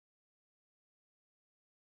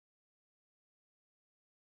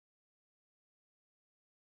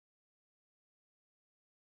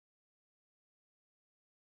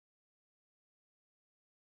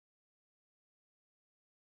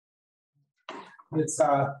It's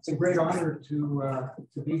a great honor to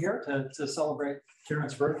be here to celebrate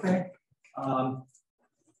Karen's birthday.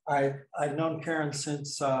 I've known Karen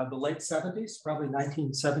since the late 70s, probably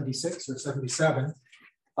 1976 or 77.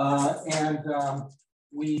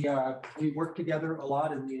 We worked together a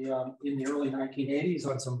lot in the early 1980s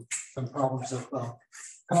on some problems of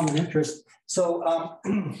common interest. So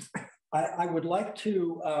I would like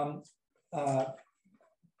to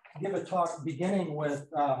give a talk beginning with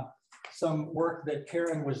some work that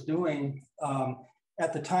Karen was doing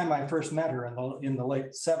at the time I first met her in the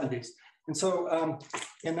late 70s. And so,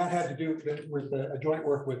 and that had to do with a joint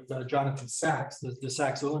work with Jonathan Sachs, the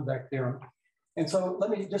Sachs-Uhlenbeck theorem. And so let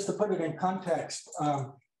me, just to put it in context,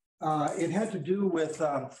 it had to do with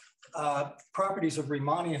properties of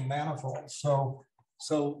Riemannian manifolds. So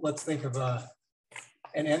let's think of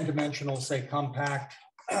an n-dimensional, say, compact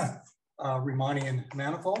Riemannian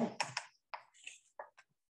manifold.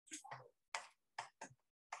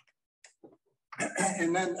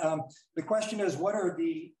 And then the question is, what are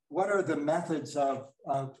the methods of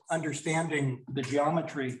understanding the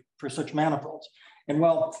geometry for such manifolds? And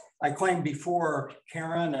well, I claimed before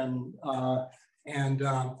Karen and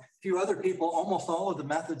a few other people, almost all of the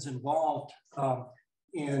methods involved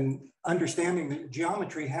in understanding the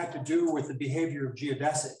geometry had to do with the behavior of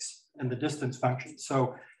geodesics and the distance function.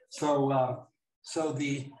 So of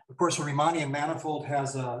course, a Riemannian manifold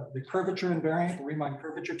has the curvature invariant, the Riemann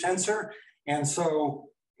curvature tensor. And so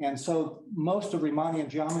most of Riemannian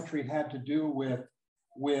geometry had to do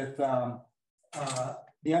with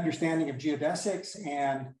the understanding of geodesics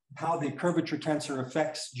and how the curvature tensor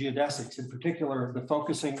affects geodesics, in particular the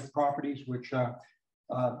focusing properties, which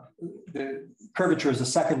the curvature is a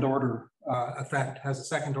second order effect, has a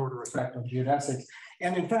second order effect on geodesics.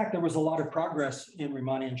 And in fact, there was a lot of progress in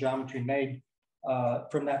Riemannian geometry made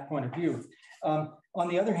from that point of view. On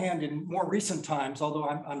the other hand, in more recent times, although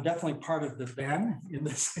I'm definitely part of the Ben in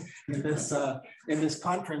this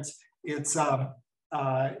conference, it's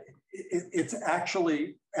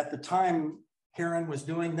actually, at the time Karen was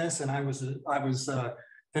doing this and I was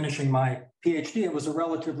finishing my PhD, it was a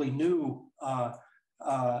relatively new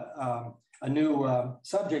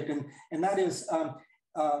subject, and that is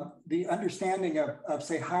the understanding of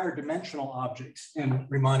say higher dimensional objects in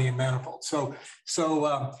Riemannian manifolds.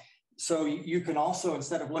 So you can also,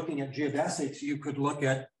 instead of looking at geodesics, you could look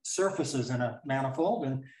at surfaces in a manifold,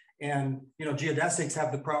 and you know, geodesics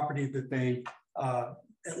have the property that they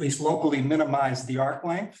at least locally minimize the arc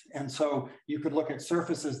length, and so you could look at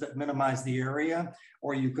surfaces that minimize the area,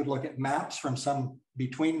 or you could look at maps from some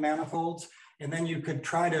between manifolds, and then you could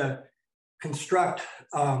try to construct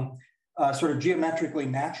sort of geometrically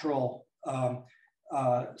natural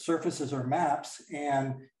surfaces or maps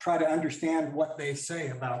and try to understand what they say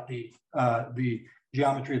about the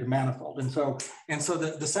geometry of the manifold. And so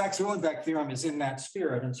the Sachs-Uhlenbeck theorem is in that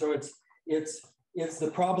spirit. And so it's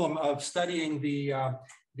the problem of studying the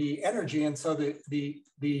energy. And so the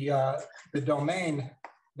domain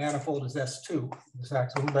manifold is S2, the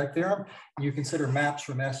Sachs-Uhlenbeck theorem. You consider maps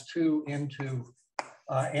from S2 into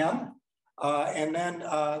M. And then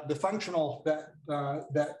the functional that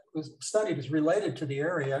was studied is related to the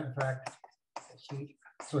area. In fact,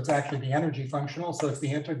 so it's actually the energy functional. So it's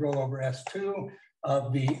the integral over S2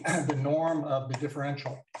 of the norm of the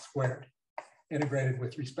differential squared, integrated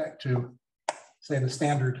with respect to, say, the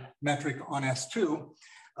standard metric on S2.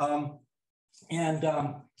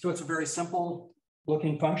 So it's a very simple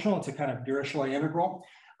looking functional. It's a kind of Dirichlet integral.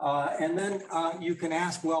 And then you can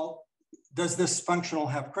ask, well, does this functional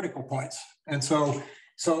have critical points? And so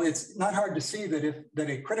it's not hard to see that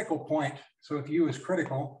a critical point, so if U is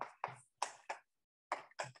critical,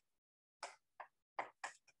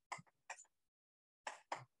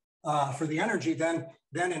 for the energy, then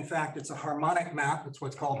in fact it's a harmonic map. It's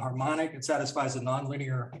what's called harmonic. It satisfies a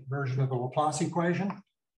nonlinear version of the Laplace equation.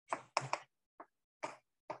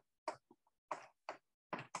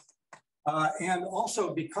 And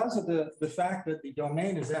also, because of the fact that the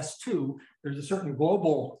domain is S2, there's a certain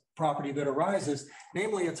global property that arises,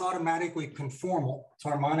 namely it's automatically conformal. It's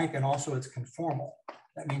harmonic and also it's conformal.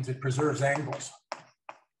 That means it preserves angles.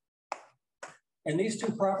 And these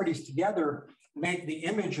two properties together make the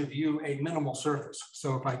image of U a minimal surface.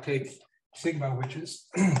 So if I take sigma, which is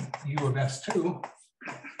U of S2,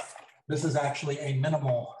 this is actually a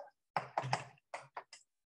minimal.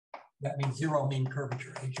 That means zero mean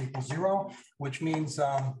curvature, H equals 0, which means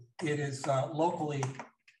it is locally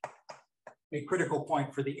a critical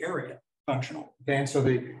point for the area functional. Okay, and so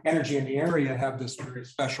the energy and the area have this very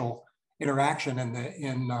special interaction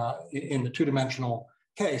in the two-dimensional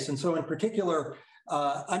case. And so in particular,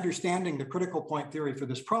 understanding the critical point theory for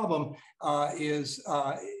this problem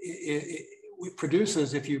it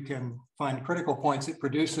produces, if you can find critical points, it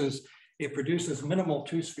produces minimal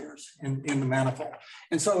two spheres in the manifold.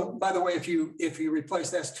 And so, by the way, if you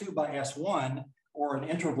replace S2 by S1 or an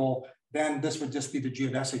interval, then this would just be the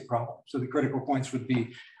geodesic problem. So the critical points would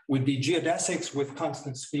be geodesics with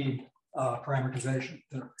constant speed parameterization,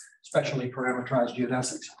 especially parameterized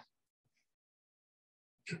geodesics.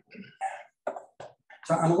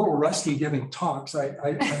 So I'm a little rusty giving talks. I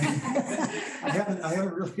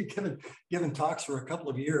haven't really given talks for a couple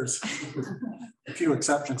of years, with a few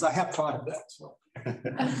exceptions. I have taught a bit, so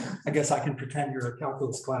I guess I can pretend you're a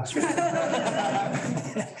calculus class.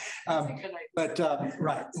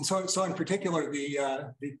 Right, and so in particular,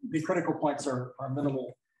 the critical points are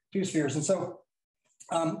minimal two spheres, and so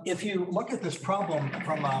if you look at this problem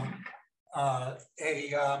from a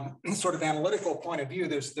sort of analytical point of view,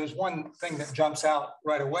 there's one thing that jumps out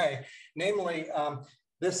right away, namely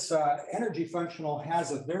this energy functional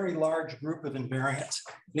has a very large group of invariants.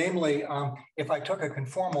 Namely, if I took a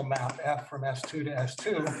conformal map F from S2 to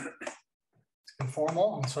S2, it's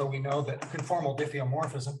conformal, and so we know that conformal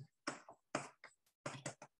diffeomorphism.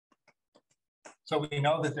 So we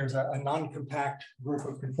know that there's a non-compact group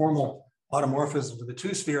of conformal automorphisms of the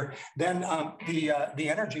two sphere, then the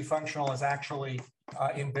energy functional is actually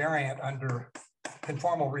invariant under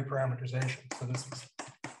conformal reparameterization. So this is,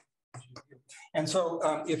 and so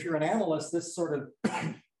if you're an analyst, this sort of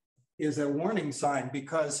is a warning sign,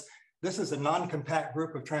 because this is a non-compact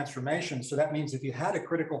group of transformations. So that means if you had a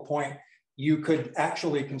critical point, you could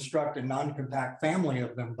actually construct a non-compact family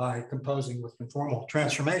of them by composing with conformal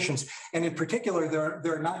transformations. And in particular,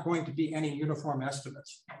 there are not going to be any uniform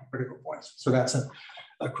estimates of critical points. So that's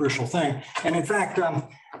a crucial thing. And in fact,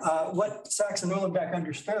 what Sachs and Uhlenbeck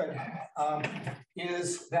understood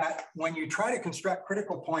is that when you try to construct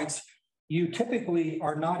critical points, you typically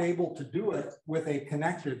are not able to do it with a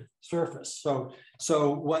connected surface. So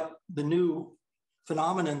what the new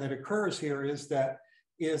phenomenon that occurs here is that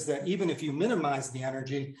even if you minimize the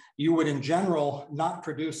energy, you would in general not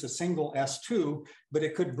produce a single S2, but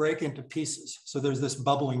it could break into pieces. So there's this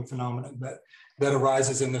bubbling phenomenon that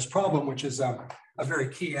arises in this problem, which is a very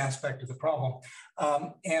key aspect of the problem.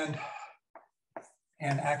 And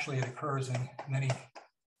actually it occurs in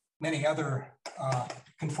many other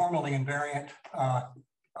conformally invariant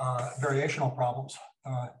variational problems.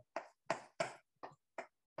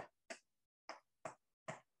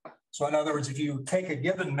 So in other words, if you take a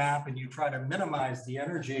given map and you try to minimize the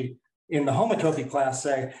energy in the homotopy class,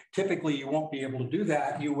 say, typically you won't be able to do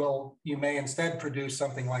that. You may instead produce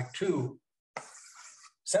something like two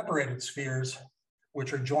separated spheres,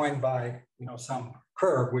 which are joined by some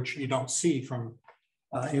curve, which you don't see from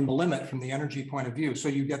in the limit from the energy point of view. So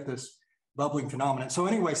you get this bubbling phenomenon. So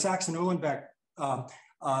anyway, Sachs and Uhlenbeck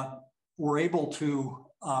were able to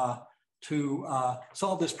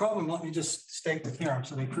solve this problem. Let me just state the theorem.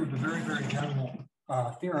 So they proved a very, very general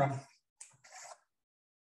theorem.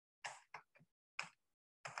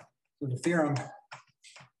 So the theorem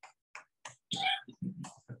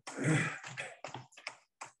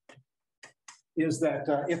is that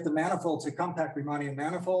if the manifold's a compact Riemannian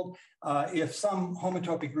manifold, if some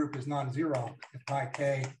homotopy group is non-zero, if pi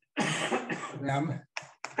k m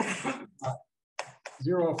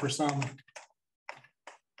 0 for some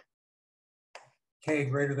k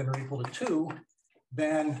greater than or equal to 2,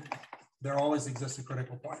 then there always exists a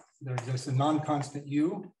critical point. There exists a non-constant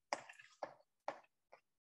u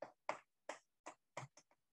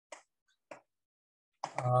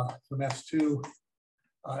from S2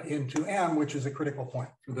 into M, which is a critical point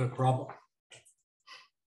for the problem.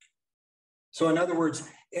 So in other words,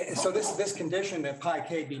 so this condition that pi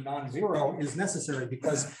k be non-zero is necessary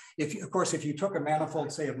because if you took a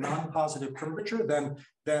manifold, say, of non-positive curvature, then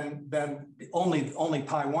only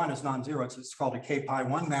pi 1 is non-zero. It's called a k pi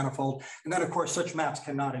 1 manifold. And then of course such maps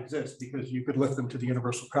cannot exist because you could lift them to the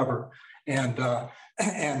universal cover, and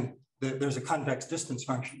there's a convex distance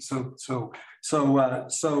function. So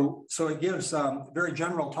it gives very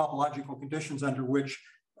general topological conditions under which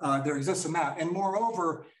there exists a map. And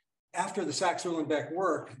moreover, after the Sachs-Uhlenbeck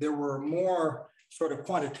work, there were more sort of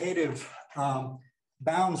quantitative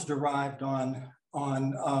bounds derived on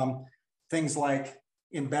things like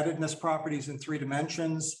embeddedness properties in 3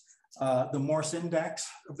 dimensions, the Morse index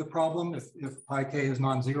of the problem if pi k is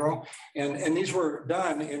non-zero. And these were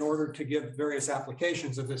done in order to give various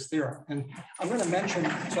applications of this theorem. And I'm going to mention,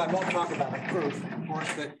 so I won't talk about the proof, of course,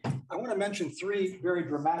 but I want to mention 3 very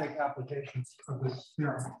dramatic applications of this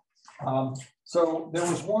theorem. So there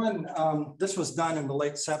was one, this was done in the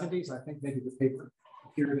late 70s, I think maybe the paper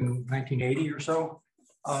here in 1980 or so.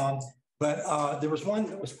 But there was one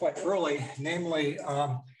that was quite early, namely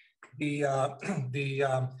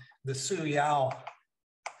the Su Yao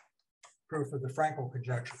proof of the Frankel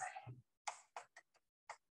conjecture.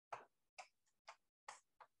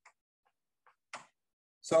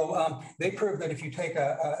 So they proved that if you take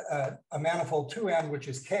a manifold 2n, which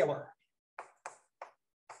is Kähler,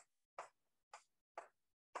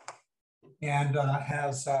 and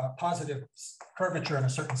has positive curvature in a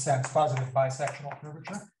certain sense, positive bisectional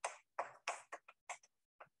curvature,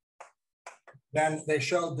 then they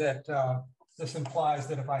showed that this implies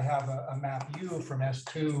that if I have a map U from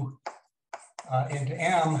S2 into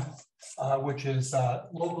M, which is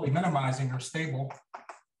locally minimizing or stable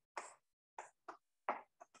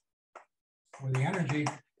for the energy,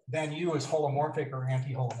 then U is holomorphic or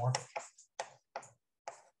anti-holomorphic.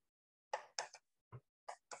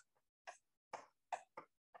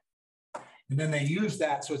 And then they use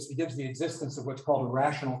that, so it gives the existence of what's called a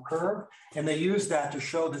rational curve. And they use that to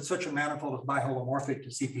show that such a manifold is biholomorphic to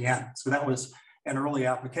CPN. So that was an early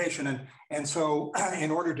application. And so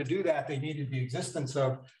in order to do that, they needed the existence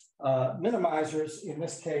of minimizers, in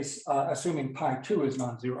this case, assuming pi 2 is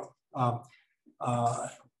non-zero.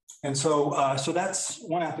 And so that's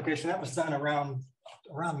one application. That was done around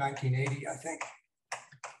 1980, I think.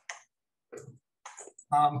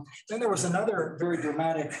 Then there was another very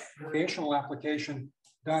dramatic variational application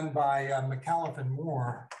done by McAuliffe and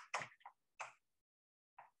Moore.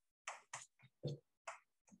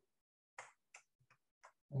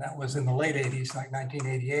 And that was in the late 80s, like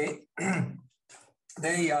 1988.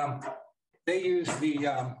 They used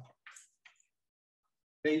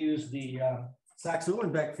the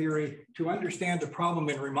Sachs-Uhlenbeck theory to understand the problem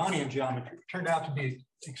in Riemannian geometry. It turned out to be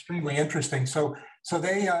extremely interesting. So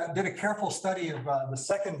they did a careful study of the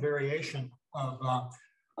second variation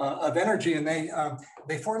of energy, and they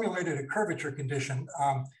formulated a curvature condition,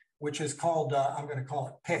 which is called, I'm going to call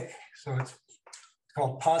it PIC. So it's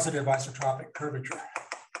called positive isotropic curvature.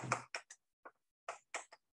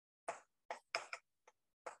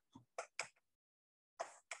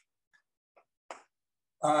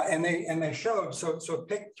 And they showed, so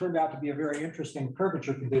PIC turned out to be a very interesting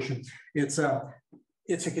curvature condition. It's a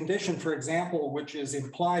condition, for example, which is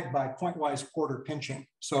implied by pointwise quarter pinching.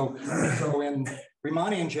 So in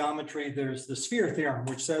Riemannian geometry, there's the sphere theorem,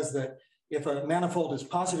 which says that if a manifold is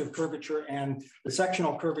positive curvature and the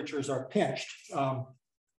sectional curvatures are pinched,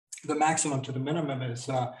 the maximum to the minimum is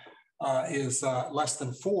less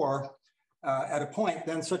than 4 at a point,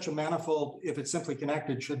 then such a manifold, if it's simply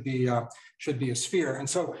connected, should be a sphere. And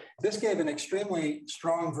so this gave an extremely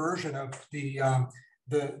strong version of the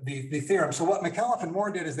theorem. So what McAuliffe and Moore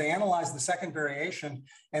did is they analyzed the second variation,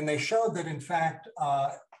 and they showed that in fact,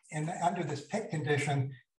 under this PIC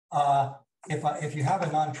condition, if you have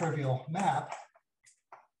a non-trivial map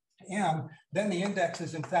to M, then the index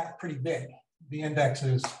is in fact pretty big. The index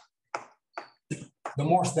is the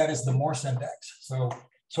Morse, that is the Morse index. So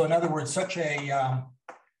in other words, such a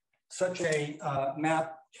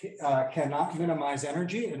map cannot minimize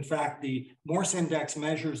energy. In fact, the Morse index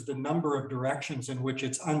measures the number of directions in which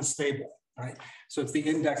it's unstable, right? So it's the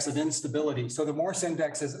index of instability. So the Morse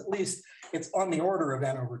index is at least, it's on the order of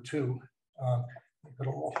n/2. Put a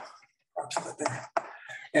little approximate there.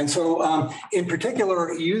 And so in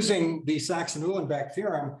particular, using the Sachs-Uhlenbeck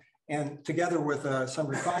theorem, and together with some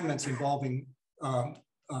refinements involving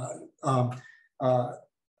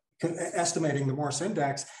estimating the Morse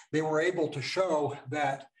index, they were able to show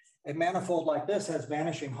that a manifold like this has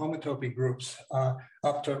vanishing homotopy groups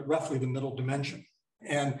up to roughly the middle dimension.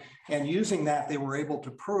 And using that, they were able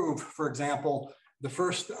to prove, for example, the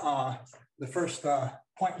first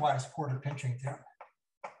pointwise quarter pinching theorem.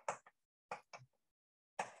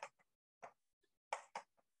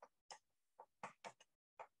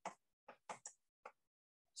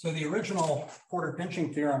 So the original quarter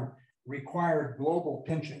pinching theorem required global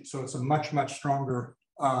pinching. So it's a much, much stronger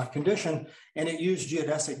condition, and it used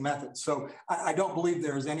geodesic methods. So I don't believe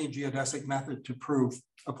there is any geodesic method to prove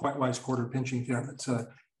a pointwise quarter pinching theorem.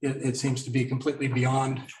 It seems to be completely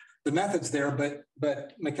beyond the methods there, but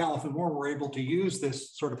McAuliffe and Moore were able to use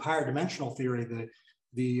this sort of higher dimensional theory,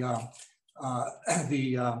 the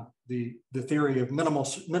theory of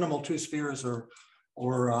minimal two spheres or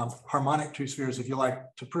harmonic two spheres, if you like,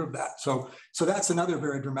 to prove that. So that's another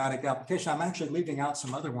very dramatic application. I'm actually leaving out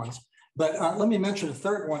some other ones, but let me mention a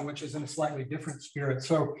third one, which is in a slightly different spirit.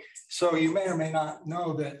 So you may or may not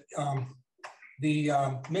know that the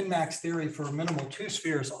min-max theory for minimal two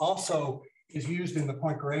spheres also is used in the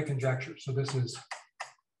Poincare conjecture. So this is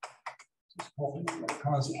called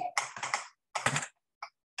quasi.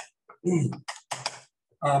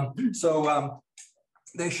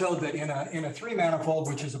 They showed that in a 3 manifold,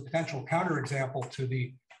 which is a potential counterexample to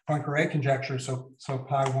the Poincare conjecture, so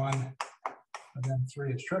pi 1 and then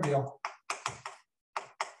 3 is trivial.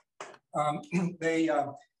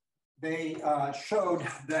 They showed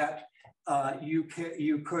that you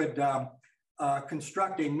could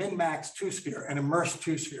construct a min-max 2-sphere, an immersed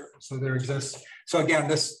 2-sphere. So there exists. So again,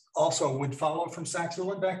 this also would follow from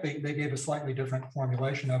Sachs-Uhlenbeck. They gave a slightly different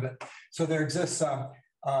formulation of it. So there exists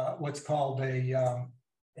what's called a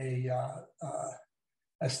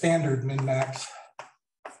standard min-max.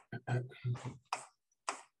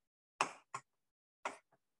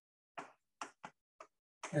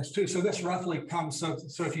 S2. So this roughly comes, so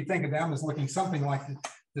if you think of them as looking something like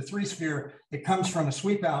the 3-sphere, it comes from a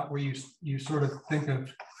sweep out where you sort of think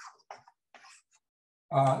of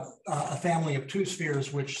a family of 2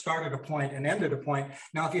 spheres which start at a point and end at a point.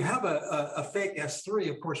 Now, if you have a fake S3,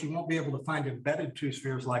 of course, you won't be able to find embedded 2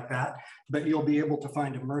 spheres like that, but you'll be able to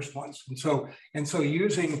find immersed ones. And so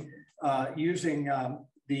using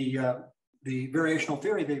the variational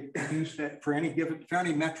theory, they used it for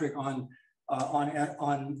any metric on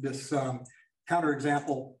this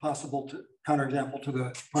counterexample to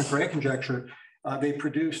the Poincare conjecture. They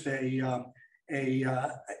produced a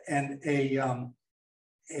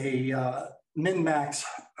min-max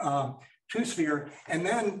 2-sphere, and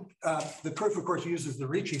then the proof, of course, uses the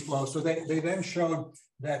Ricci flow. So they then showed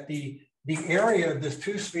that the area of this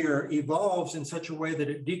 2-sphere evolves in such a way that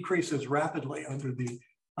it decreases rapidly under the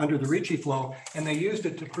Ricci flow, and they used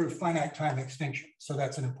it to prove finite time extinction. So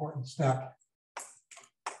that's an important step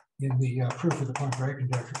in the proof of the Poincare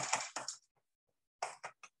conjecture.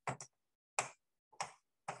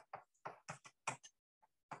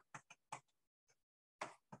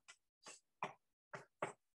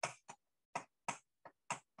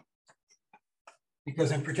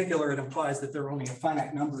 Because in particular, it implies that there are only a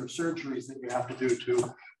finite number of surgeries that you have to do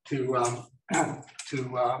to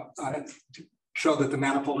show that the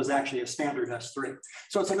manifold is actually a standard S3.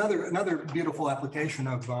 So it's another beautiful application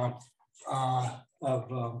of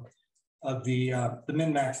the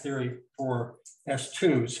min-max theory for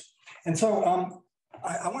S2s. And so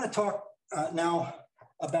I want to talk now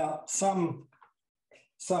about some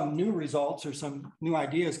new results or some new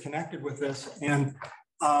ideas connected with this. And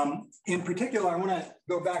in particular, I want to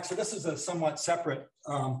go back. So this is a somewhat separate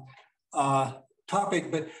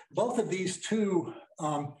topic, but both of these two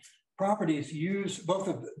properties use, both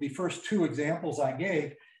of the first 2 examples I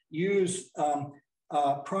gave, use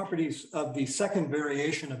properties of the second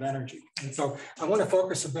variation of energy. And so I want to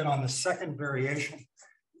focus a bit on the second variation.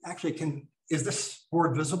 Actually, is this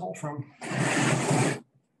board visible from?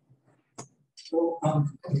 So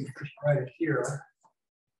let me just write it here.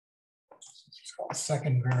 It's called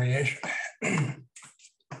second variation.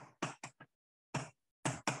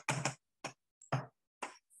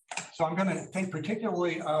 So I'm going to think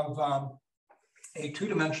particularly of a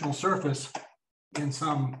 2-dimensional surface in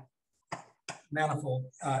some manifold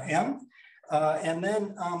M. And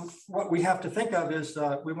then what we have to think of is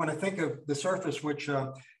we want to think of the surface which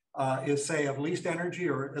is, say, of least energy,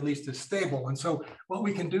 or at least is stable. And so what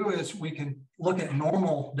we can do is we can look at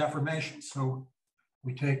normal deformations. So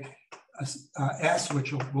we take S,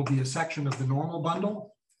 which will be a section of the normal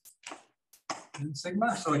bundle in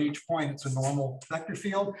sigma. So at each point, it's a normal vector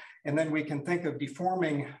field. And then we can think of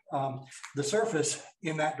deforming the surface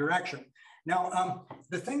in that direction. Now,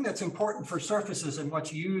 the thing that's important for surfaces and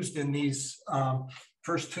what's used in these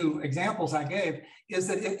first 2 examples I gave is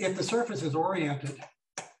that if the surface is oriented,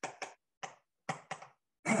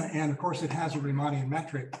 and of course it has a Riemannian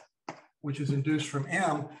metric, which is induced from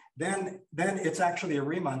M, then it's actually a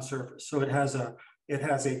Riemann surface. So it has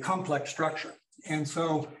a complex structure. And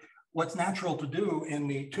so what's natural to do in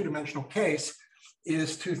the 2-dimensional case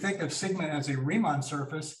is to think of sigma as a Riemann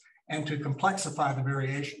surface and to complexify the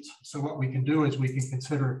variations. So what we can do is we can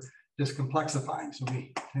consider discomplexifying. So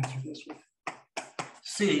we answer this with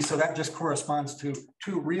C. So that just corresponds to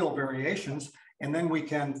 2 real variations. And then we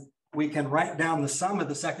can write down the sum of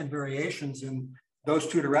the second variations in those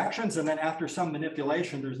 2 directions. And then after some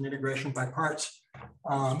manipulation, there's an integration by parts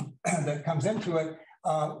that comes into it.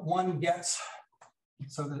 One gets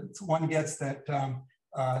that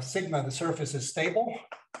sigma, the surface, is stable.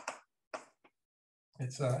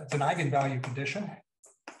 It's an eigenvalue condition.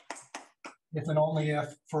 If and only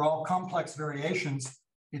if, for all complex variations,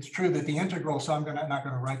 it's true that the integral, so I'm not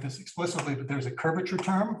going to write this explicitly, but there's a curvature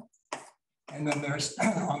term. And then there's,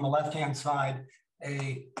 on the left-hand side,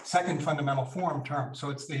 a second fundamental form term. So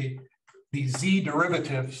it's the z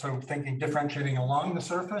derivative, so thinking differentiating along the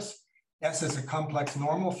surface. S is a complex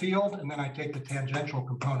normal field, and then I take the tangential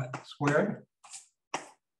component squared.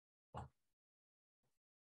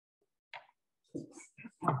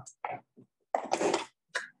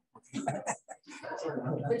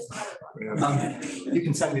 You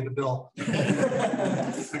can send me the bill.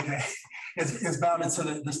 Okay, it's bounded so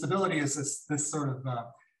that the stability is this sort of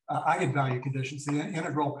eigenvalue conditions. The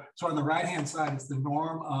integral. So on the right-hand side is the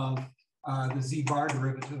norm of the z bar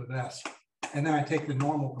derivative of s, and then I take the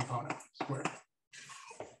normal component squared.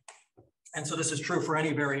 And so this is true for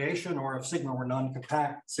any variation, or if sigma were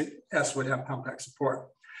non-compact, S would have compact support.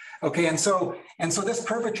 Okay, and so this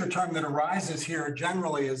curvature term that arises here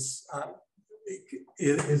generally is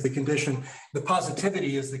the condition. The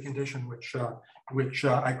positivity is the condition which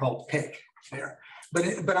I call pick there.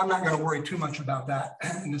 But I'm not going to worry too much about that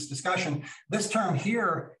in this discussion. This term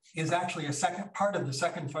here is actually a second part of the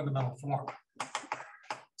second fundamental form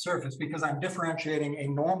surface, because I'm differentiating a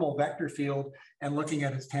normal vector field and looking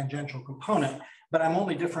at its tangential component, but I'm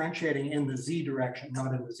only differentiating in the z direction,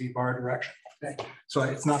 not in the z bar direction. Okay, so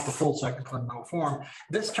it's not the full second fundamental form.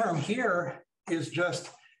 This term here is just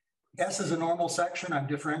S is a normal section. I'm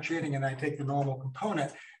differentiating and I take the normal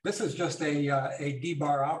component. This is just a d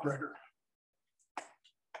bar operator.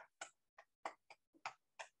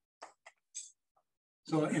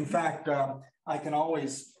 So in fact, I can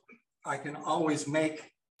always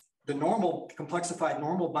make the normal complexified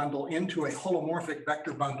normal bundle into a holomorphic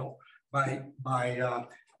vector bundle by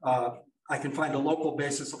I can find a local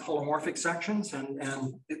basis of holomorphic sections,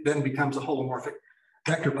 and it then becomes a holomorphic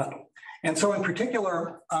vector bundle. And so in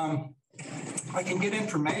particular, I can get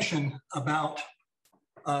information about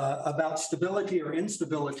stability or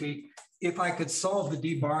instability if I could solve the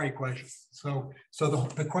d bar equation. So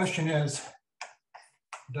the question is,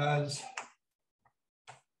 does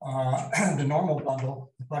the normal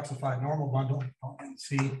bundle, the complexified normal bundle,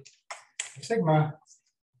 C sigma,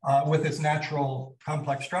 with its natural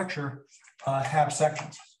complex structure, have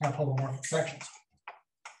sections, have holomorphic sections?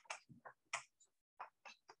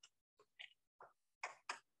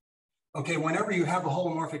 Okay, whenever you have a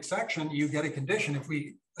holomorphic section, you get a condition. If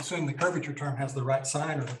we assume the curvature term has the right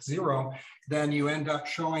sign or it's zero, then you end up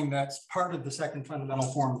showing that's part of the second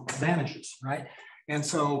fundamental form vanishes, right? And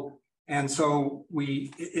so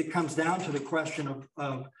it comes down to the question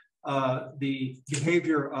of the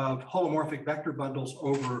behavior of holomorphic vector bundles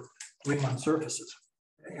over Riemann surfaces.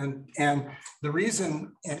 And the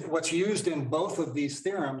reason, and what's used in both of these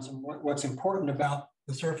theorems, and what's important about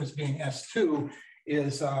the surface being S2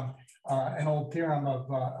 is an old theorem of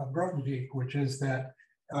Grothendieck, which is that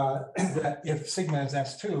that if sigma is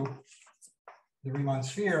S2, the Riemann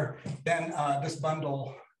sphere, then this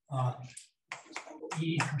bundle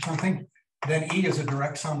E or something, then E is a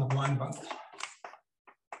direct sum of line bundles.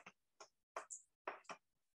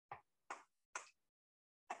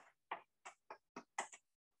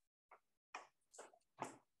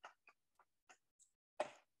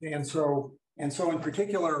 And so in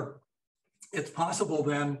particular, it's possible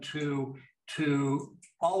then to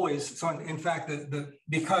always, so in fact,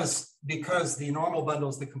 because the normal bundle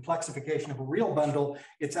is the complexification of a real bundle,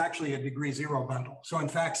 it's actually a degree zero bundle. So in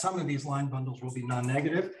fact, some of these line bundles will be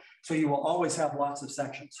non-negative. So you will always have lots of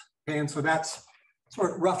sections. Okay, and so that's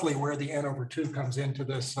sort of roughly where the n/2 comes into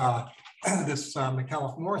this this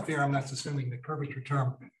McAuliffe-Moore theorem. That's assuming the curvature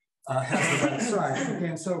term has the right size. Okay,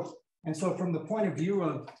 and so from the point of view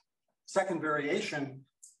of second variation,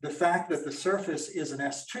 the fact that the surface is an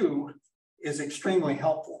S2 is extremely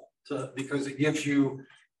helpful because it gives you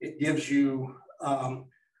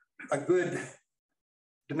a good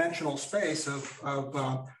dimensional space of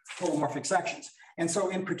holomorphic sections. And so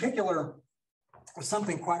in particular,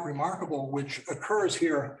 something quite remarkable which occurs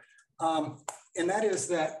here, and that is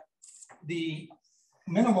that the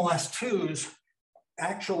minimal S2s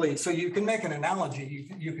actually, so you can make an analogy.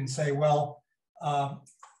 You can say, well,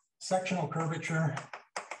 sectional curvature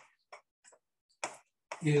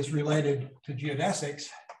is related to geodesics.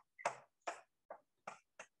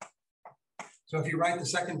 So if you write the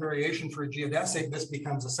second variation for a geodesic, this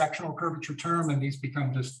becomes a sectional curvature term, and these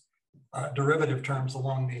become just derivative terms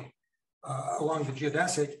along the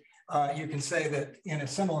geodesic. You can say that in a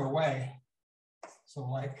similar way, so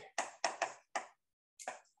like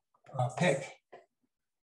PIC,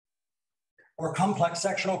 or complex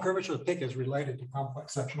sectional curvature. The PIC is related to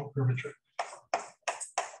complex sectional curvature.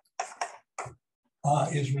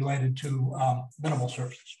 Is related to minimal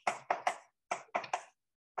surfaces.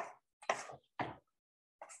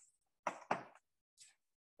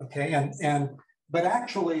 Okay, but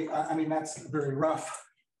actually, I mean, that's a very rough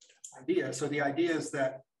idea. So the idea is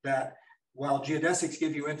that while geodesics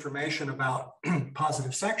give you information about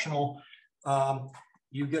positive sectional,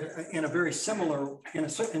 you get in a very similar, in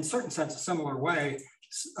certain sense, a similar way,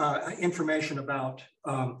 information about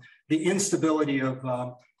instability of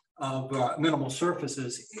minimal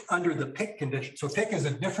surfaces under the Pick condition. So Pick is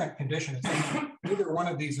a different condition. Neither one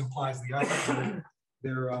of these implies the other.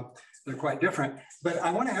 They're quite different. But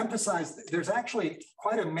I want to emphasize that there's actually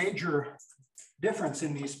quite a major difference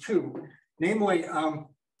in these two. Namely,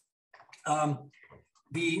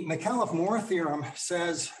 the McAuliffe-Moore theorem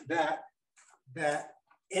says that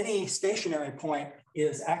any stationary point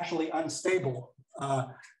is actually unstable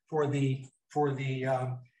for the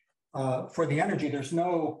energy. There's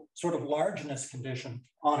no sort of largeness condition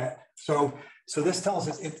on it. So this tells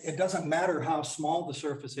us it doesn't matter how small the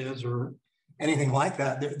surface is or anything like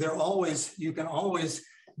that. You can always,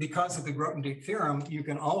 because of the Grothendieck theorem, you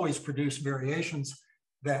can always produce variations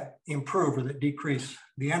that improve or that decrease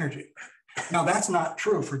the energy. Now that's not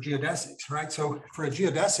true for geodesics, right? So for a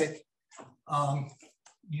geodesic,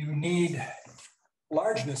 you need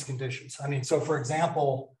largeness conditions. I mean, so for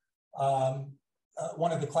example,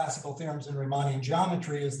 one of the classical theorems in Riemannian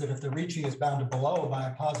geometry is that if the Ricci is bounded below by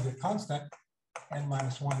a positive constant,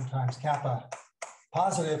 n-1 times kappa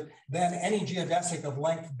positive, then any geodesic of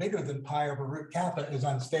length bigger than pi over root kappa is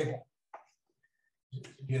unstable.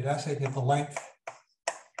 Geodesic, if the length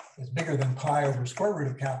is bigger than pi over square root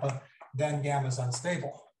of kappa, then gamma is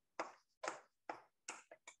unstable.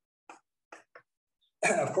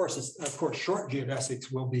 Of course, short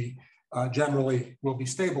geodesics will be generally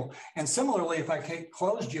stable. And similarly, if I take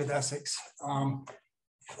closed geodesics,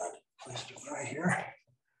 placed it right here.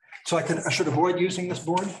 So I should avoid using this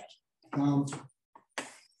board.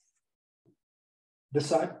 This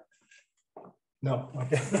side? No.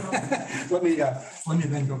 Okay. let me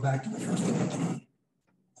then go back to the first one.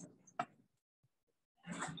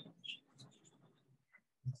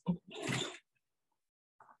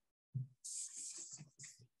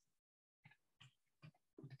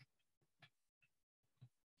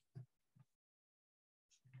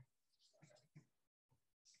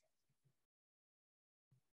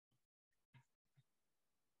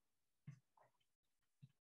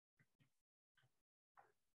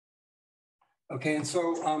 Okay, and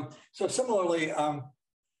so similarly,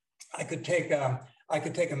 I could take a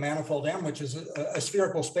manifold M, which is a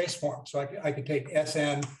spherical space form. So I could take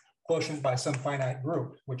Sn quotient by some finite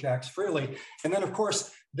group, which acts freely, and then of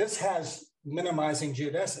course this has minimizing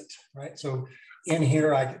geodesics, right? So in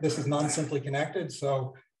here, this is non-simply connected,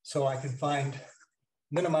 so I can find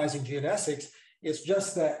minimizing geodesics. It's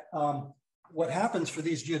just that what happens for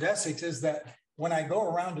these geodesics is that when I go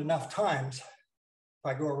around enough times, if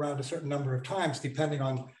I go around a certain number of times, depending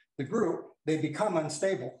on the group, they become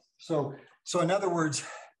unstable. So in other words,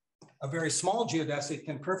 a very small geodesic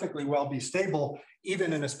can perfectly well be stable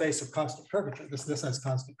even in a space of constant curvature. This has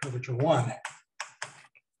constant curvature 1.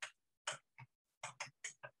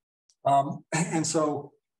 And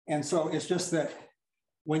so it's just that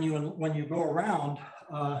when you go around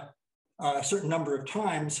a certain number of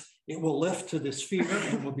times, it will lift to the sphere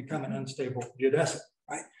and will become an unstable geodesic,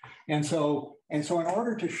 right? And so in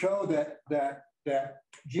order to show that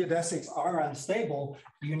geodesics are unstable,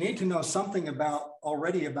 you need to know something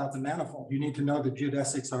already about the manifold. You need to know that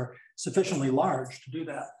geodesics are sufficiently large to do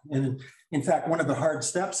that. And in fact, one of the hard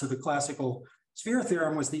steps of the classical sphere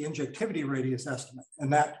theorem was the injectivity radius estimate.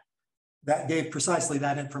 And that gave precisely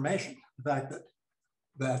that information, the fact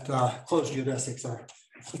that closed geodesics are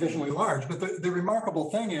sufficiently large. But the remarkable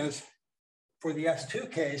thing is, for the S2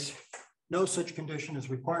 case, no such condition is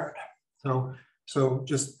required. So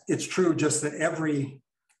it's true just that every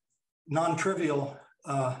non-trivial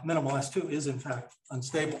minimal S2 is in fact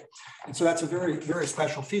unstable. And so that's a very, very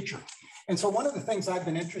special feature. And so one of the things I've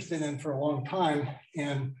been interested in for a long time,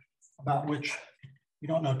 and about which you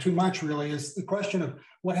don't know too much really, is the question of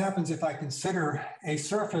what happens if I consider a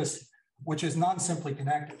surface which is non-simply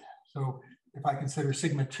connected. So if I consider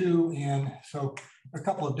sigma 2 in, so a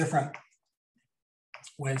couple of different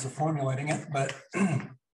ways of formulating it, but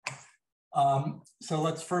so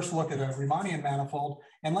let's first look at a Riemannian manifold,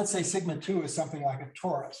 and let's say sigma 2 is something like a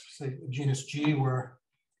torus, say genus G, where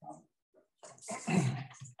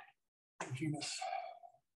genus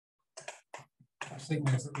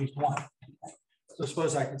sigma is at least 1. So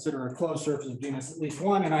suppose I consider a closed surface of genus at least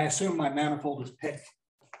 1, and I assume my manifold is Pick.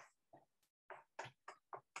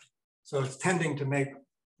 So it's tending to make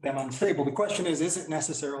them unstable. The question is it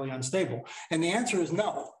necessarily unstable? And the answer is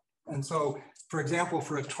no. And so, for example,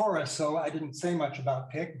 for a torus, so I didn't say much about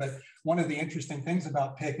Pick, but one of the interesting things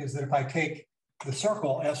about Pick is that if I take the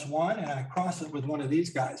circle S1 and I cross it with one of these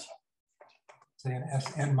guys, say an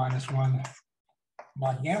Sn-1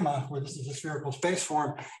 mod gamma, where this is a spherical space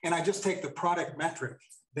form, and I just take the product metric,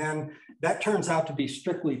 then that turns out to be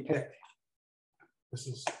strictly Pick. This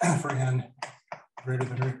is for n greater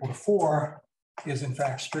than or equal to 4 is in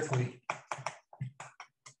fact strictly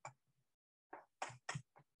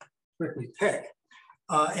pick.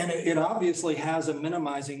 And it obviously has a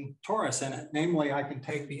minimizing torus in it. Namely, I can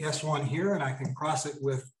take the S1 here and I can cross it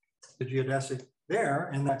with the geodesic there,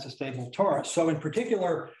 and that's a stable torus. So in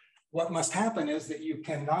particular, what must happen is that you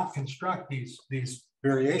cannot construct these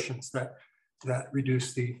variations that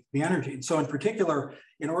reduce the energy. And so in particular,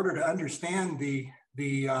 in order to understand the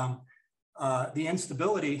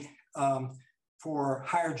instability for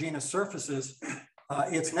higher genus surfaces,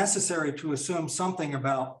 it's necessary to assume something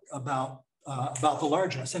about the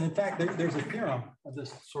largeness. And in fact, there's a theorem of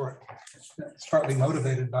this sort. It's partly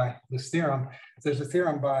motivated by this theorem. There's a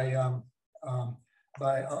theorem by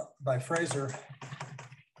Fraser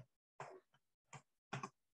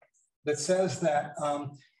that says that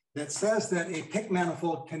a Pick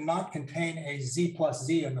manifold cannot contain a Z plus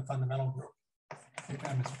Z in the fundamental group. If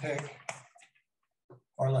M is Pick,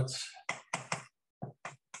 or let's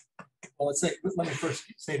say, let me first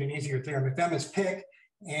state an easier theorem. If M is Pick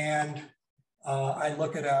and I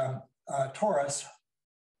look at a torus,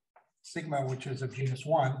 sigma, which is of genus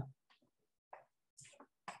 1,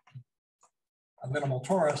 a minimal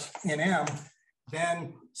torus in M,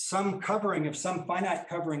 then some finite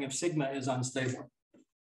covering of sigma is unstable.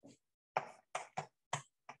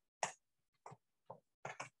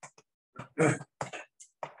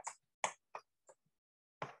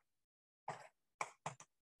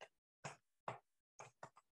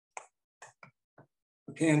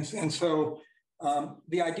 Okay, and so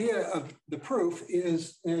the idea of the proof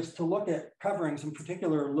is to look at coverings, in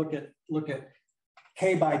particular, look at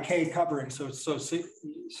K by K coverings.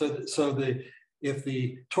 If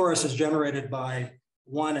the torus is generated by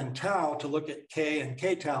 1 and tau, to look at K and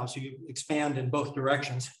K tau, so you expand in both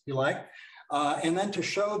directions, if you like, and then to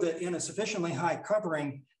show that in a sufficiently high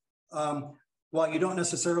covering, while you don't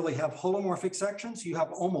necessarily have holomorphic sections, you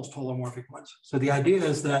have almost holomorphic ones. So the idea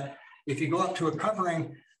is that if you go up to a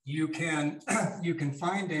covering, you can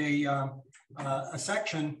find a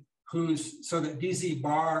section so that dz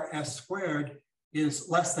bar s squared is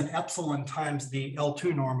less than epsilon times the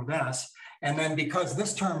L2 norm of S. And then because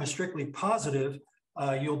this term is strictly positive,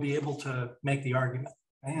 you'll be able to make the argument.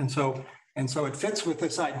 Okay? And so it fits with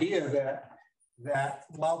this idea that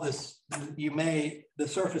while the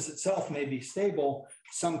surface itself may be stable,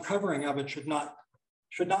 some covering of it should not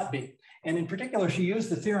be. And in particular, she used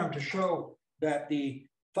the theorem to show that the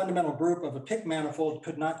fundamental group of a Pick manifold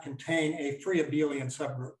could not contain a free abelian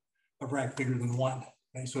subgroup of rank bigger than 1.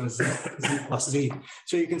 Okay, so it's Z plus Z.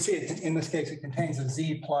 So you can see it, in this case, it contains a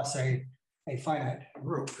Z plus a finite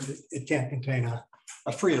group. It can't contain a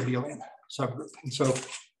free abelian subgroup.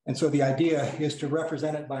 And so the idea is to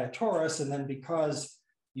represent it by a torus, and then because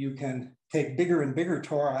you can take bigger and bigger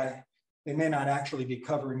tori, they may not actually be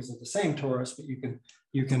coverings of the same torus, but you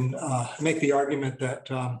can make the argument that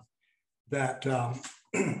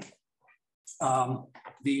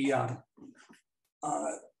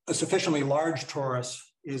a sufficiently large torus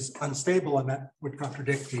is unstable, and that would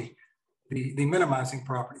contradict the minimizing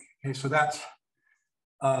property. Okay, so that's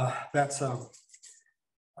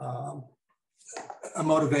a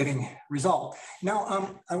motivating result.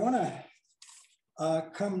 Now, I want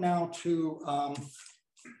to come now to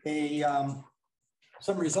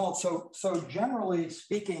some results. So generally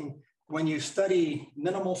speaking, when you study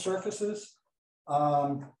minimal surfaces,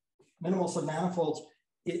 minimal submanifolds,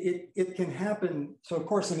 it can happen. So of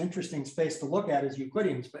course, an interesting space to look at is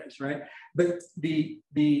Euclidean space, right? But the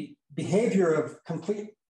behavior of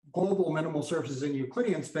complete global minimal surfaces in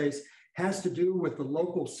Euclidean space has to do with the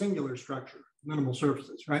local singular structure of minimal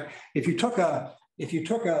surfaces, right? If you took a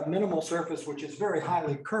minimal surface which is very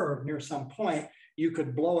highly curved near some point, you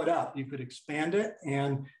could blow it up, you could expand it,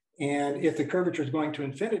 and if the curvature is going to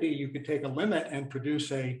infinity, you could take a limit and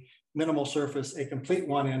produce a minimal surface, a complete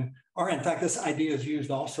one or in fact, this idea is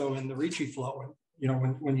used also in the Ricci flow. You know,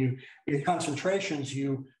 when you get concentrations,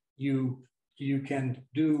 you can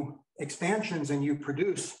do expansions and you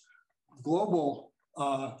produce global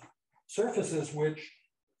surfaces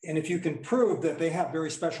and if you can prove that they have very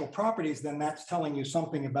special properties, then that's telling you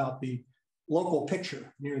something about the local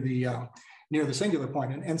picture near the singular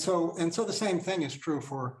point. And so the same thing is true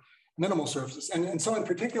for minimal surfaces. And so in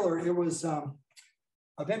particular, it was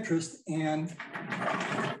of interest, and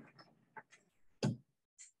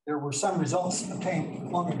there were some results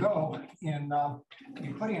obtained long ago in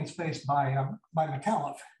Euclidean space by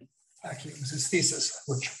McAuliffe. Actually, it was his thesis,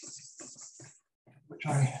 which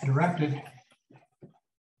I directed.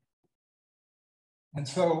 And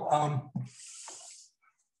so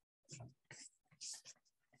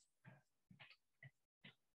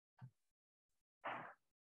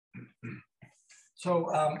So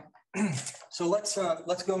let's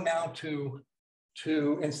go now to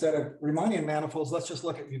instead of Riemannian manifolds, let's just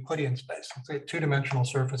look at Euclidean space. Let's say two-dimensional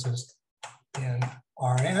surfaces in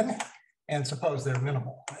Rn, and suppose they're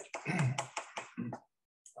minimal. Right?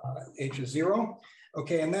 H is 0.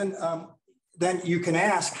 Okay, and then you can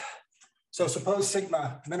ask. So suppose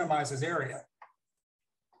sigma minimizes area,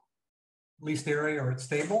 least area, or it's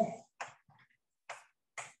stable.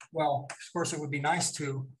 Well, of course, it would be nice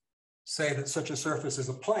to say that such a surface is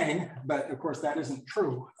a plane, but of course that isn't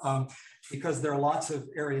true because there are lots of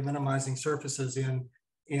area minimizing surfaces in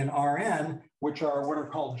Rn, which are what are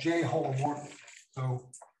called J holomorphic. So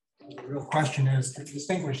the real question is to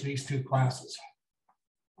distinguish these two classes.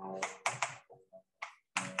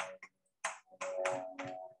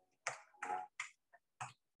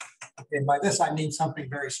 Okay, by this I mean something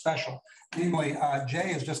very special. Namely,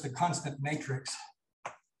 J is just a constant matrix.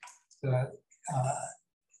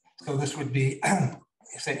 So this would be,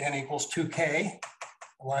 say n equals 2k,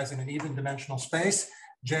 lies in an even dimensional space.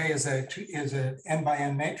 J is a n by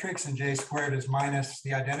n matrix, and J squared is minus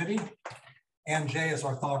the identity. And J is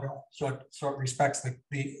orthogonal, so it respects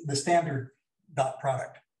the standard dot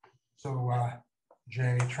product. So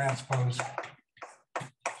J transpose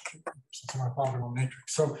it's an orthogonal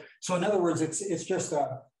matrix. So in other words, it's just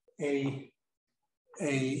a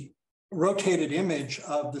rotated image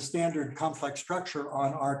of the standard complex structure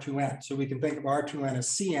on R2n. So we can think of R2n as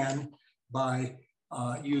Cn by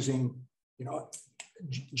using,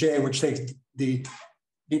 J, which takes the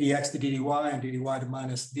ddx to ddy and ddy to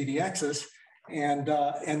minus ddx's, and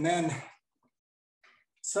then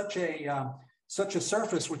such a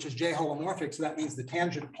surface which is J holomorphic. So that means the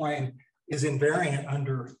tangent plane is invariant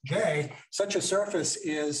under J. Such a surface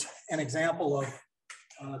is an example of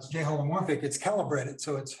it's J holomorphic. It's calibrated,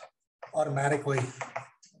 so it's automatically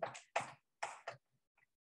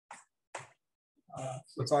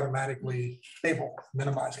stable,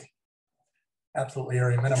 minimizing, absolutely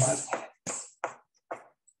area minimizing.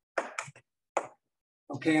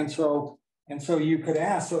 Okay, and so you could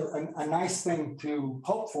ask. So a nice thing to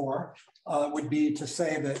hope for would be to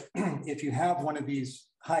say that if you have one of these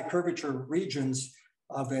high curvature regions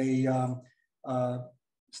of a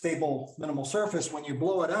stable minimal surface, when you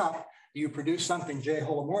blow it up, you produce something J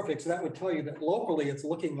holomorphic. So that would tell you that locally it's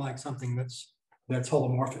looking like something that's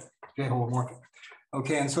holomorphic, J holomorphic.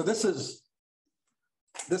 Okay, and so this is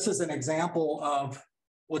an example of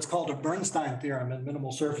what's called a Bernstein theorem in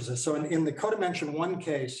minimal surfaces. So in the codimension 1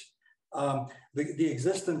 case, the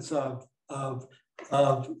existence of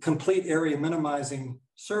complete area minimizing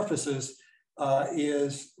surfaces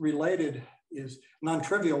is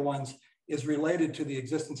non-trivial ones, is related to the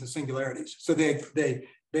existence of singularities. So they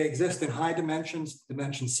exist in high dimensions,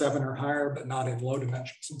 dimension 7 or higher, but not in low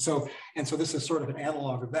dimensions. And so this is sort of an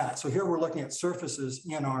analog of that. So here we're looking at surfaces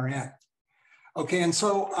in Rn. Okay, and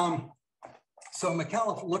so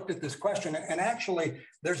McAuliffe looked at this question, and actually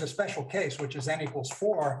there's a special case, which is n equals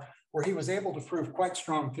 4, where he was able to prove quite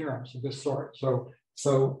strong theorems of this sort.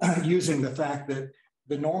 So using the fact that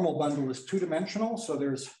the normal bundle is two-dimensional, so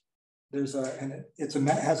has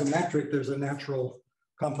a metric, there's a natural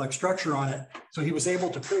complex structure on it. So he was able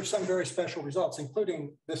to prove some very special results,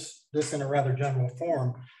 including this in a rather general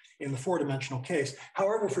form in the 4-dimensional case.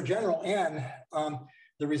 However, for general n,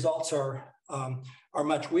 the results are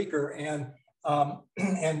much weaker. And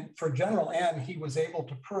for general n, he was able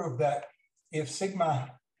to prove that if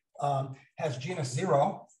sigma has genus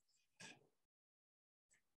 0,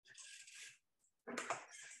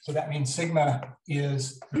 so that means sigma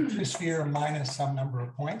is the two-sphere minus some number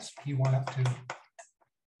of points, P1 up to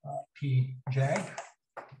Pj,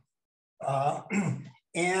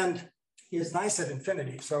 and is nice at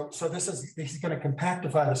infinity. So he's going to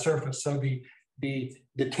compactify the surface. So the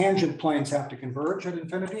tangent planes have to converge at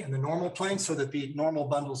infinity and the normal planes, so that the normal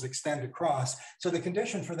bundles extend across. So the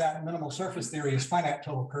condition for that minimal surface theory is finite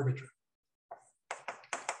total curvature.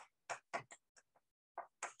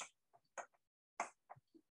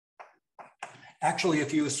 Actually,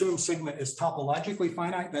 if you assume sigma is topologically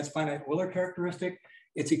finite, that's finite Euler characteristic,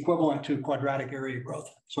 it's equivalent to quadratic area growth.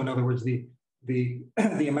 So in other words, the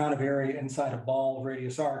amount of area inside a ball of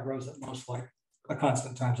radius r grows at most like a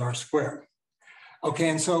constant times r squared. Okay,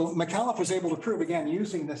 and so McAuliffe was able to prove, again,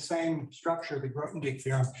 using the same structure, the Grothendieck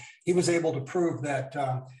theorem, he was able to prove that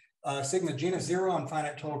sigma genus 0 on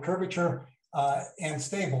finite total curvature and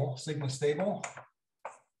stable, sigma stable,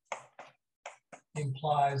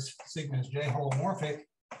 implies sigma is J holomorphic.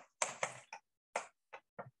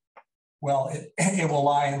 Well, it will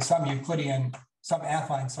lie in some Euclidean, some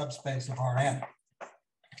affine subspace of Rn.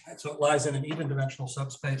 And so it lies in an even dimensional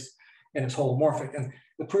subspace and it's holomorphic. And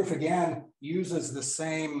the proof again uses the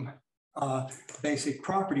same basic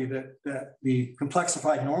property that the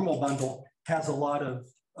complexified normal bundle has a lot of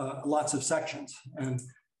lots of sections, and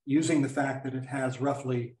using the fact that it has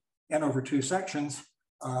roughly n over 2 sections,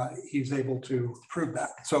 he's able to prove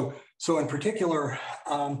that. So in particular,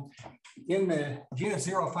 in the genus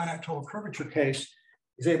 0 finite total curvature case,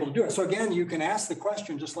 he's able to do it. So again, you can ask the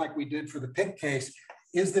question, just like we did for the pig case,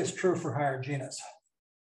 is this true for higher genus?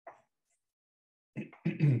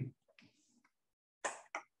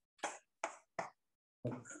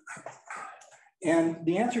 And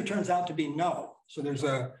the answer turns out to be no. So there's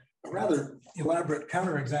a rather elaborate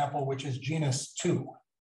counterexample, which is genus 2.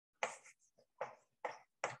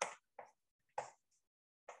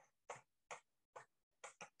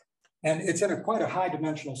 And it's in quite a high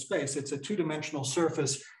dimensional space. It's a 2-dimensional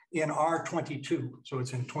surface in R22. So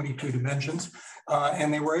it's in 22 dimensions.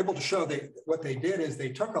 And they were able to show that what they did is they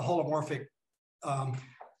took a holomorphic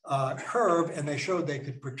curve and they showed they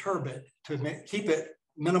could perturb it to keep it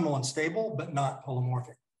minimal and stable, but not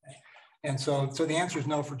holomorphic. And so the answer is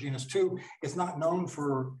no for genus 2. It's not known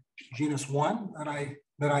for genus 1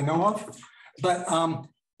 that I know of. But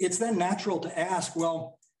it's then natural to ask,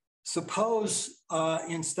 well, suppose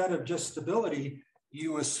instead of just stability,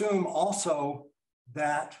 you assume also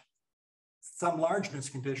that some largeness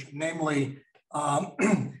condition, namely,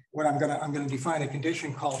 what I'm going to define a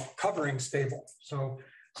condition called covering stable. So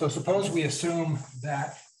suppose we assume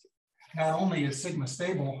that not only is sigma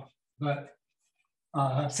stable, but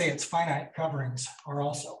say its finite coverings are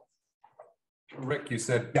also. Rick, you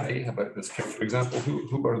said they about this counterexample.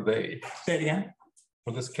 Who are they? Say it again.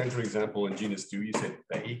 For this counterexample in genus 2, you said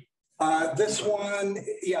they. This one,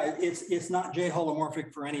 yeah, it's not J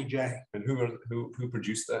holomorphic for any J. And who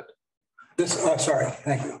produced that? This, sorry,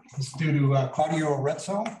 thank you. This is due to Claudio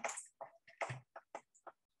Arezzo,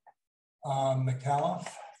 McAuliffe,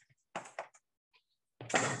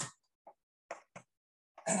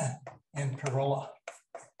 and Carolla.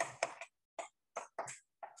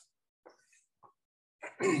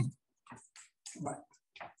 Right.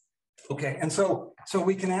 Okay, and so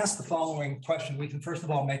we can ask the following question. We can first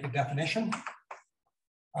of all make a definition.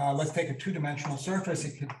 Let's take a 2-dimensional surface.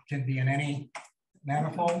 It can be in any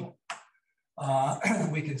manifold.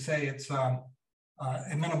 We can say it's a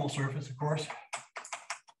minimal surface, of course.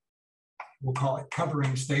 We'll call it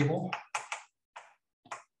covering stable.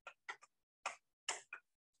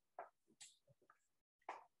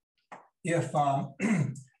 If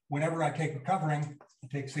whenever I take a covering, I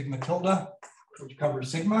take sigma tilde, which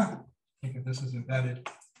covers sigma. Think of this as embedded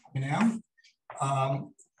in M.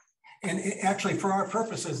 And actually, for our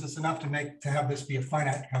purposes, it's enough to have this be a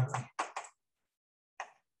finite covering.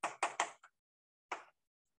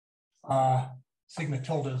 Sigma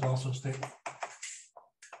tilde is also stable.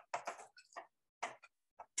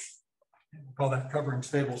 We'll call that covering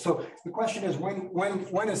stable. So the question is,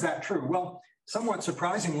 when is that true? Well, somewhat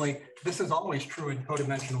surprisingly, this is always true in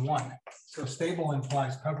codimension 1. So stable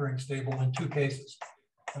implies covering stable in 2 cases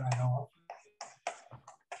that I know of.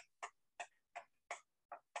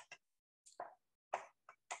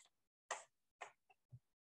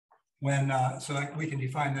 When, so we can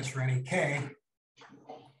define this for any K.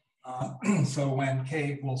 So when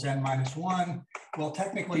K equals n minus 1, well,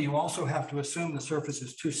 technically you also have to assume the surface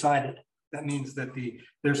is 2-sided. That means that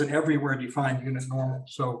there's an everywhere defined unit normal.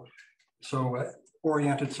 So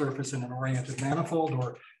oriented surface in an oriented manifold,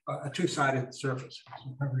 or a 2-sided surface.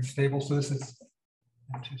 So covering stable. So this is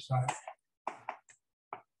 2-sided.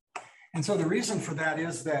 And so the reason for that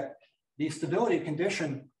is that the stability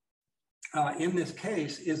condition in this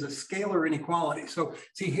case is a scalar inequality. So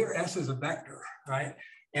see here, S is a vector, right?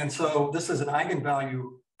 And so this is an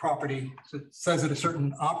eigenvalue property. So it says that a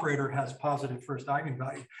certain operator has positive first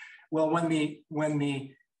eigenvalue. Well, when it's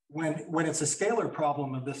a scalar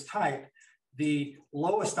problem of this type, the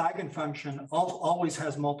lowest eigenfunction always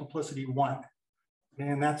has multiplicity 1,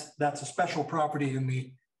 and that's a special property in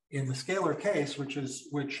the scalar case,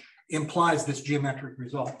 which implies this geometric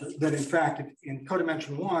result. That in fact, in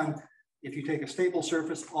codimension 1, if you take a stable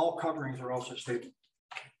surface, all coverings are also stable.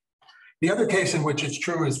 The other case in which it's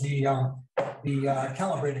true is the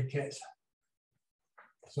calibrated case.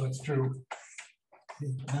 So it's true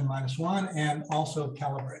n minus 1 and also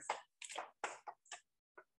calibrated.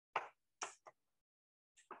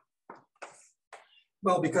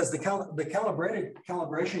 Well, because the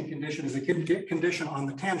calibration condition is a condition on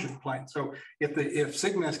the tangent plane. So if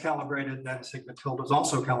sigma is calibrated, then sigma tilde is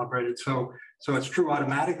also calibrated. So it's true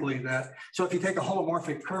automatically that, so if you take a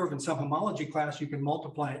holomorphic curve in some homology class, you can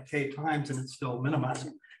multiply it k times and it's still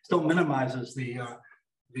minimizing. Still minimizes the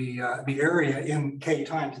the area in K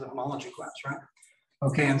times the homology class, right?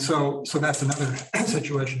 Okay, and so that's another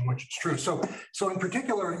situation in which it's true. So in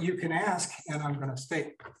particular, you can ask, and I'm going to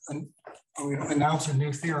announce a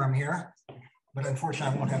new theorem here, but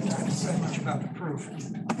unfortunately I won't have time to say much about the proof.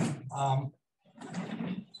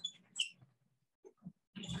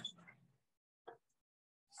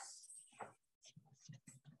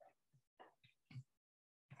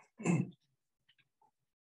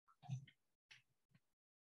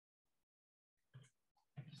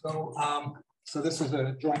 So this is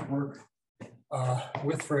a joint work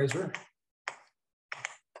with Fraser.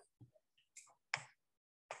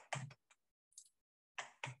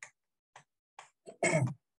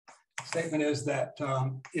 Statement is that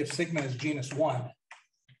if sigma is genus 1,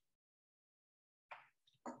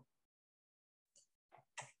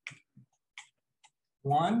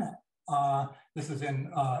 this is in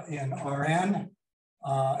Rn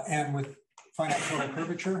and with finite total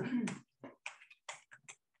curvature.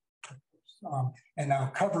 And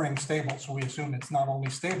now covering stable, so we assume it's not only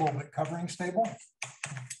stable, but covering stable.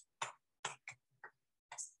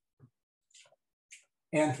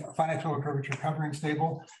 And finite total curvature covering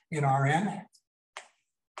stable in Rn.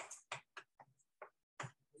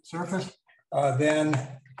 Surface, then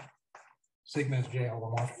sigma is J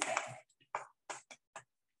holomorphic.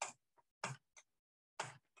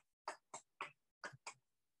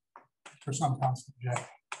 For some constant J.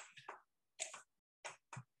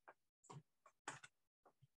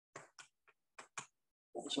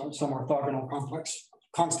 So some orthogonal complex,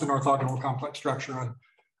 constant orthogonal complex structure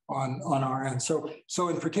on Rn. So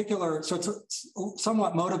in particular, so it's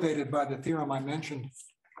somewhat motivated by the theorem I mentioned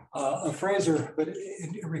of Fraser, but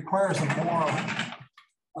it requires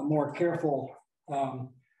a more careful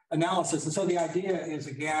analysis. And so the idea is,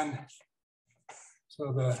 again,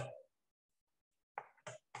 so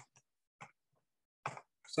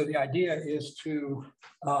the idea is to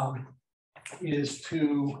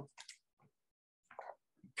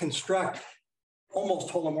construct almost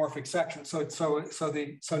holomorphic sections. So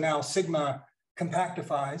now sigma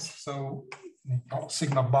compactifies. So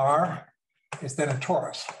sigma bar is then a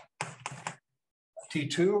torus,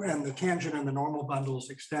 T2, and the tangent and the normal bundles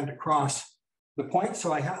extend across the point.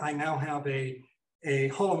 So I now have a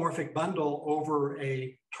holomorphic bundle over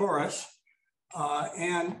a torus.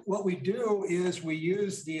 And what we do is we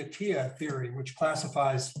use the Atiyah theory, which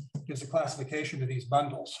gives a classification to these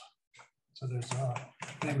bundles. So there's a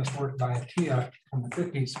famous work by Atiyah from the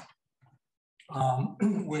 50s,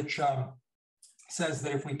 which says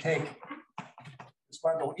that if we take this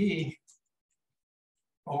bundle E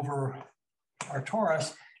over our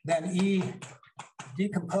torus, then E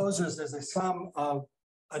decomposes as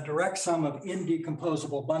a direct sum of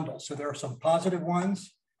indecomposable bundles. So there are some positive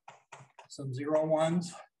ones, some 0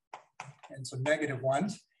 ones, and some negative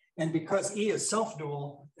ones. And because E is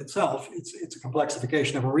self-dual itself, it's a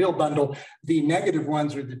complexification of a real bundle. The negative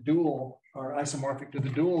ones are the dual, or isomorphic to the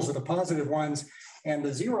duals of the positive ones, and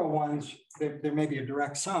the 0 ones, there may be a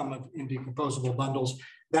direct sum of indecomposable bundles.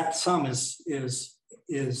 That sum is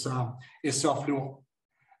self-dual.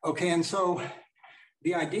 Okay, and so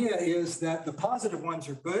the idea is that the positive ones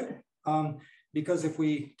are good because if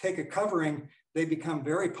we take a covering, they become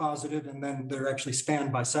very positive, and then they're actually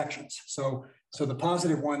spanned by sections. So the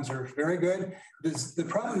positive ones are very good. The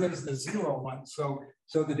problem is the 0 ones.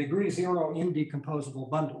 So the degree 0 indecomposable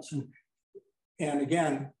bundles. And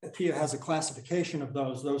again, Atiyah has a classification of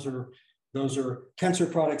those. Those are tensor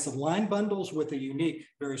products of line bundles with a unique,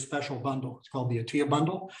 very special bundle. It's called the Atiyah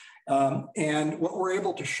bundle. And what we're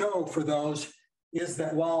able to show for those is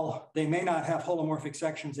that while they may not have holomorphic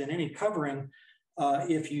sections in any covering,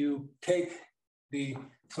 if you take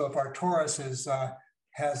so if our torus is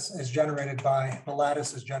generated by, the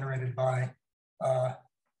lattice is generated by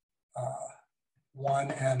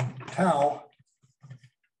 1 and tau,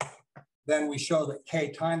 then we show that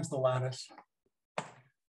K times the lattice,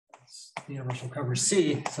 the universal cover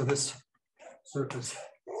C, so this surface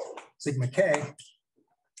sigma K,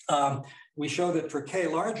 we show that for K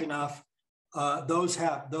large enough, those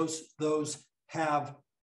have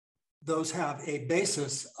a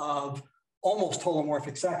basis of almost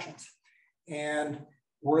holomorphic sections. And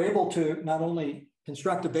we're able to not only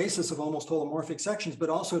construct a basis of almost holomorphic sections, but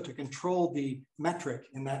also to control the metric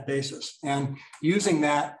in that basis. And using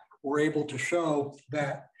that, we're able to show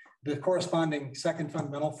that the corresponding second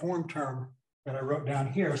fundamental form term that I wrote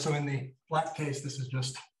down here. So in the flat case, this is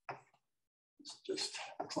just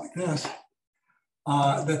looks like this,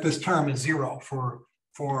 that this term is 0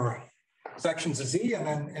 for sections of Z,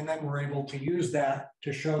 and then we're able to use that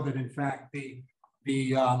to show that in fact the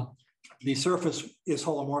the surface is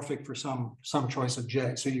holomorphic for some choice of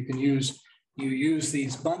J. So you use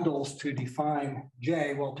these bundles to define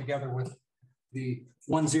J, well, together with the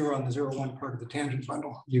 1, 0 and the 0, 1 part of the tangent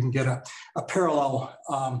bundle, you can get a parallel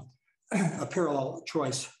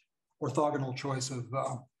choice, orthogonal choice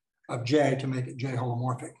of J to make it J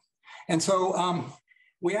holomorphic. And so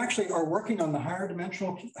we actually are working on the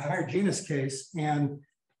higher genus case, and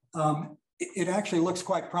it actually looks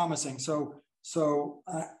quite promising. So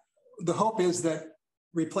the hope is that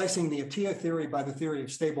replacing the Atiyah theory by the theory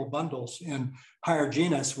of stable bundles in higher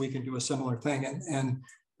genus, we can do a similar thing. And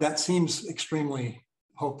that seems extremely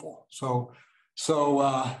hopeful. So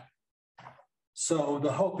the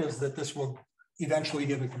hope is that this will eventually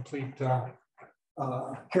give a complete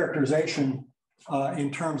characterization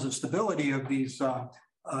in terms of stability of these,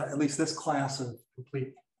 at least this class of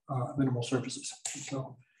complete minimal surfaces.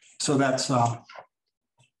 So that's the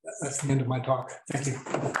end of my talk. Thank you.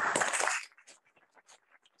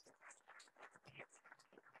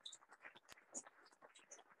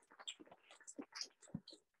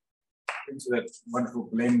 Into that wonderful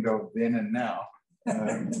blend of then and now.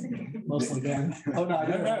 Mostly then. Oh, no, I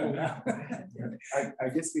don't know. I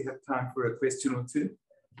guess we have time for a question or two.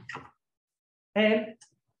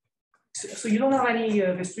 So you don't have any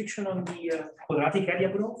restriction on the quadratic area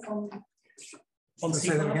growth on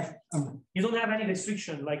sigma? You don't have any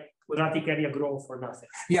restriction like quadratic area growth or nothing?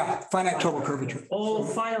 Yeah, finite total curvature. Oh,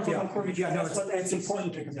 finite total curvature. Yeah, no, it's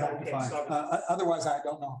important to compactify. Otherwise, I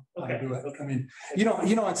don't know how to do it. I mean, you know,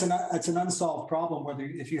 it's an unsolved problem whether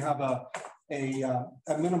if you have an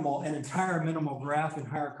entire minimal graph in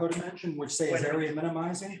higher codimension, which say is area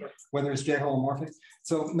minimizing, whether it's J holomorphic.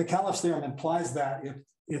 So McAuliffe's theorem implies that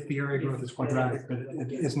if the area growth is quadratic, but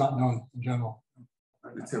it is not known in general.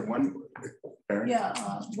 It's a one. Yeah,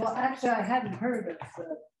 well, actually, I hadn't heard of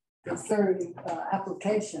the third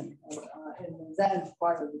application in that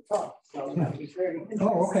part of the talk. So that was very interesting.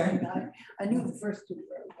 Oh, okay. I knew the first two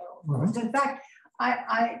very well. In fact,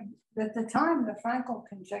 I at the time, the Frankel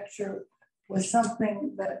conjecture was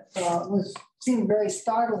something that seemed very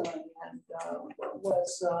startling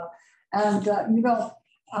and you know,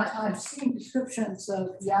 I've seen descriptions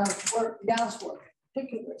of Yau's work, in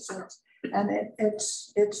particular sense, and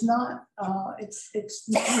it's not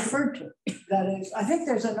referred to. That is, I think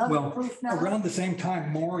there's another proof now. Around the same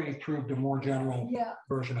time, Maury proved a more general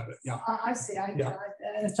version of it. Yeah, I see.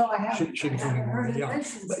 And so I haven't heard it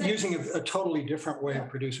mentioned. But using a totally different way of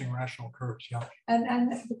producing rational curves. Yeah.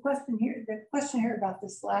 And the question here about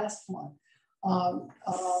this last one,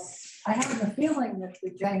 I have the feeling that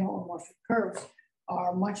the J holomorphic curves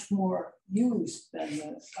are much more used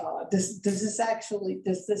than does this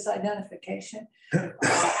identification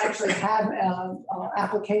actually have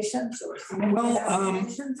applications or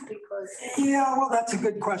applications? Yeah, well, that's a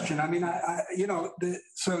good question. I mean, you know,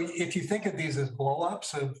 so if you think of these as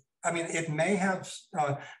blow-ups I mean, it may have,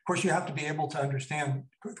 of course, you have to be able to understand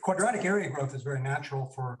quadratic area growth is very natural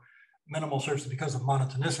for minimal surfaces because of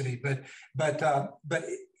monotonicity, but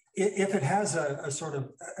if it has a sort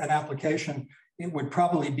of an application, it would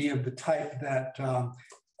probably be of the type that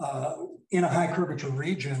in a high curvature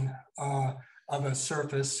region of a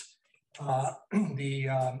surface, the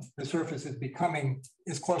surface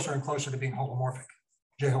is closer and closer to being holomorphic,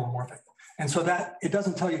 J holomorphic. And so that it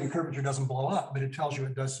doesn't tell you the curvature doesn't blow up, but it tells you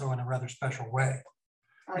it does so in a rather special way.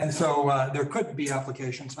 And so there could be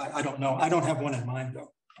applications. I don't know. I don't have one in mind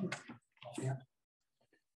though. Yeah.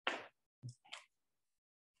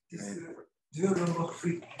 The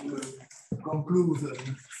holomorphic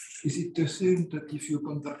conclusion, is it the same that if you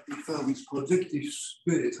compactify with projective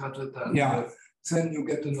space rather than then you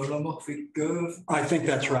get an holomorphic curve? I think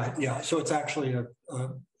that's right. Yeah. So it's actually a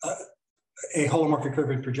holomorphic curve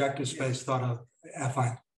in projective space thought of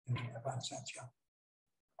affine in affine sense. Yeah.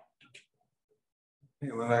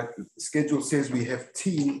 Yeah, well, the schedule says we have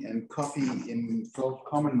tea and coffee in 12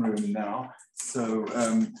 common room now. So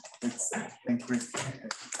thank you.